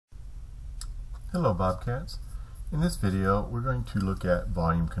Hello Bobcats. In this video we're going to look at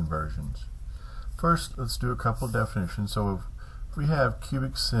volume conversions. First, let's do a couple definitions. So if we have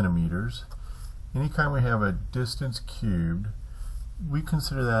cubic centimeters, anytime we have a distance cubed, we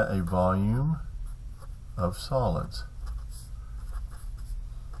consider that a volume of solids.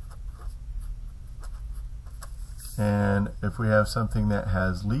 And if we have something that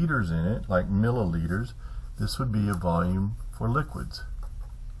has liters in it, like milliliters, this would be a volume for liquids.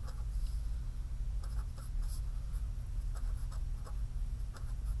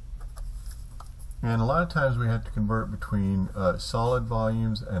 And a lot of times we have to convert between solid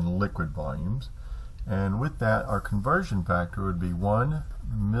volumes and liquid volumes. And with that, our conversion factor would be 1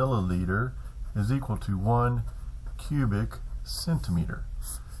 milliliter is equal to 1 cubic centimeter.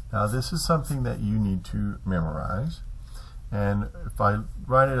 Now this is something that you need to memorize. And if I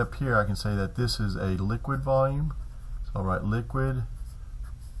write it up here, I can say that this is a liquid volume. So I'll write liquid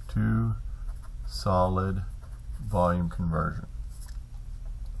to solid volume conversion.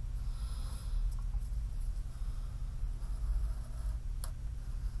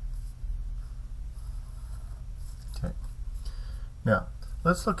 Okay. Now,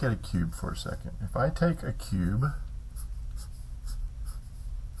 let's look at a cube for a second. If I take a cube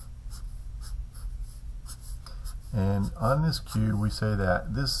and on this cube we say that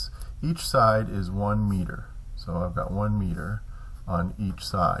each side is 1 meter. So I've got 1 meter on each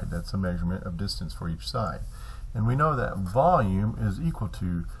side. That's a measurement of distance for each side. And we know that volume is equal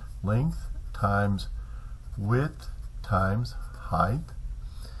to length times width times height.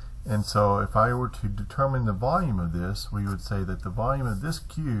 And so if I were to determine the volume of this, we would say that the volume of this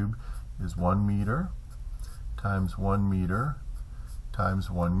cube is 1 meter times 1 meter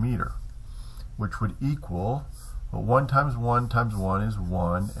times 1 meter, which would equal, well, 1 times 1 times 1 is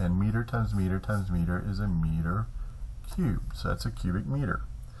 1, and meter times meter times meter is a meter cubed. So that's a cubic meter.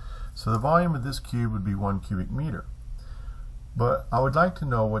 So the volume of this cube would be 1 cubic meter. But I would like to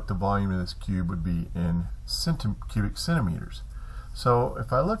know what the volume of this cube would be in cubic centimeters. So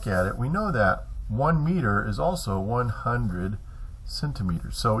if I look at it, we know that 1 meter is also 100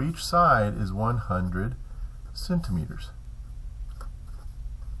 centimeters. So each side is 100 centimeters.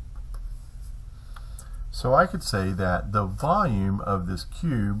 So I could say that the volume of this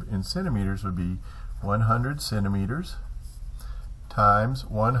cube in centimeters would be 100 centimeters times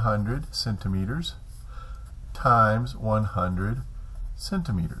 100 centimeters times 100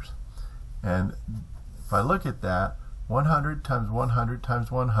 centimeters. And if I look at that, 100 times 100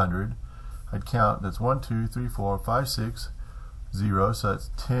 times 100, I'd count, that's 1, 2, 3, 4, 5, 6, 0, so that's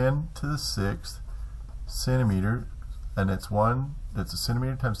 10 to the 6th centimeter, and that's a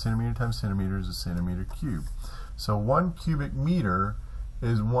centimeter times centimeter times centimeter is a centimeter cube. So 1 cubic meter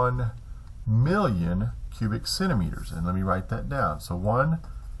is 1 million cubic centimeters, and let me write that down. So 1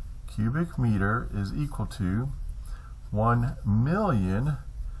 cubic meter is equal to 1 million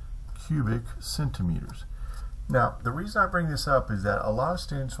cubic centimeters. Now, the reason I bring this up is that a lot of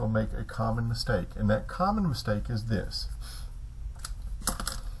students will make a common mistake, and that common mistake is this.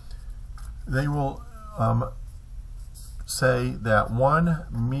 They will say that 1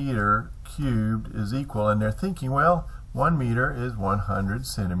 meter cubed is equal, and they're thinking, well, 1 meter is 100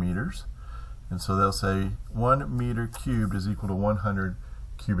 centimeters, and so they'll say 1 meter cubed is equal to 100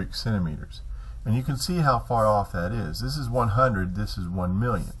 cubic centimeters. And you can see how far off that is. This is 100, this is 1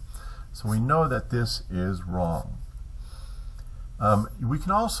 million. So we know that this is wrong. We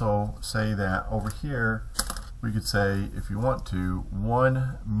can also say that over here, we could say, if you want to,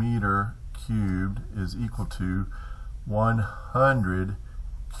 1 meter cubed is equal to 100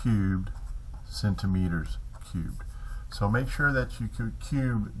 cubed centimeters cubed. So make sure that you could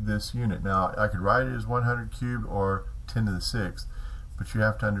cube this unit. Now I could write it as 100 cubed or 10 to the 6th, but you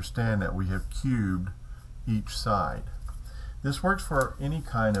have to understand that we have cubed each side. This works for any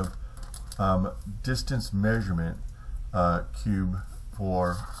kind of distance measurement cube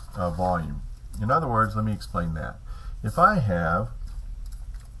for volume. In other words, let me explain that. If I have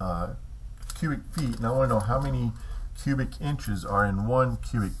cubic feet, and I want to know how many cubic inches are in 1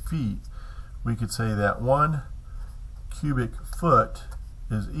 cubic feet, we could say that 1 cubic foot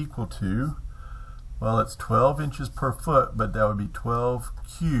is equal to, well, it's 12 inches per foot, but that would be 12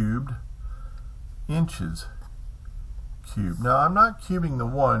 cubed inches cubed. Now I'm not cubing the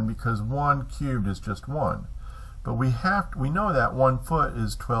 1 because 1 cubed is just 1, but we know that 1 foot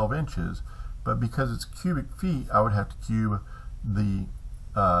is 12 inches, but because it's cubic feet, I would have to cube the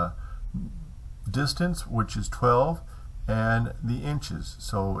distance, which is 12, and the inches.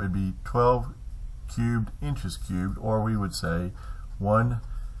 So it'd be 12 cubed inches cubed, or we would say 1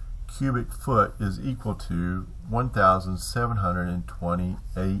 cubic foot is equal to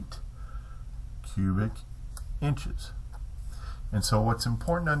 1,728 cubic inches. And so what's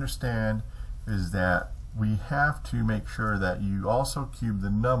important to understand is that we have to make sure that you also cube the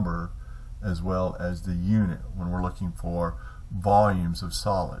number as well as the unit when we're looking for volumes of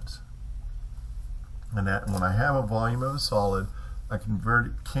solids. And that when I have a volume of a solid, I can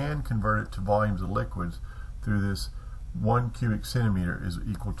convert it to volumes of liquids through this 1 cubic centimeter is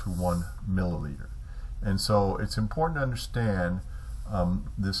equal to 1 milliliter. And so it's important to understand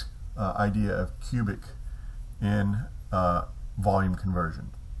this idea of cubic in volume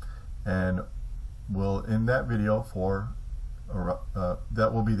conversion. And we'll end that video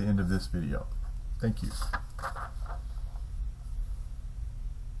that will be the end of this video. Thank you.